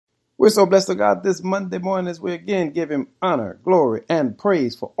We're so blessed to God this Monday morning as we again give him honor, glory, and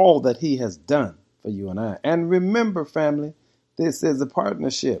praise for all that he has done for you and I. And remember, family, this is a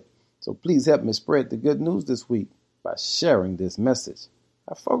partnership. So please help me spread the good news this week by sharing this message.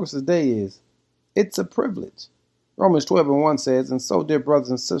 Our focus today is, it's a privilege. Romans 12:1 says, and so, dear brothers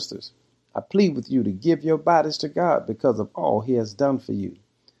and sisters, I plead with you to give your bodies to God because of all he has done for you.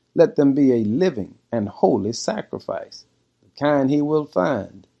 Let them be a living and holy sacrifice, the kind he will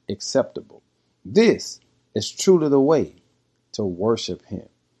find acceptable. This is truly the way to worship him.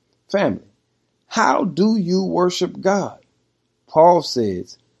 Family, how do you worship God? Paul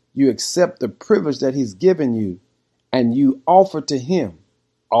says you accept the privilege that he's given you and you offer to him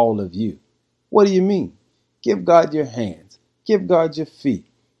all of you. What do you mean? Give God your hands, give God your feet,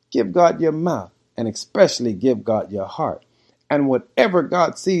 give God your mouth, and especially give God your heart. And whatever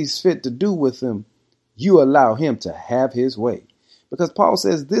God sees fit to do with them, you allow him to have his way. Because Paul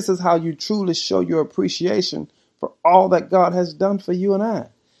says this is how you truly show your appreciation for all that God has done for you and I.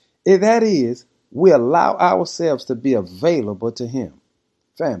 That is, we allow ourselves to be available to him.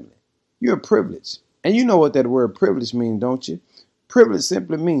 Family, you're privileged. And you know what that word privilege means, don't you? Privilege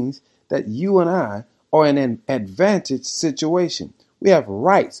simply means that you and I are in an advantaged situation. We have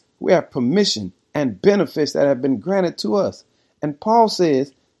rights, we have permission and benefits that have been granted to us. And Paul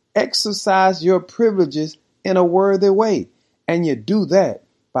says, exercise your privileges in a worthy way. And you do that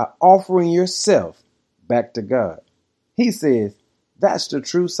by offering yourself back to God. He says that's the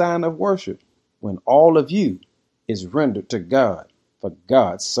true sign of worship, when all of you is rendered to God for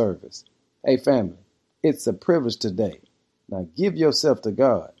God's service. Hey, family, it's a privilege today. Now give yourself to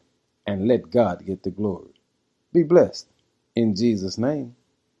God and let God get the glory. Be blessed in Jesus' name.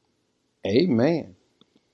 Amen.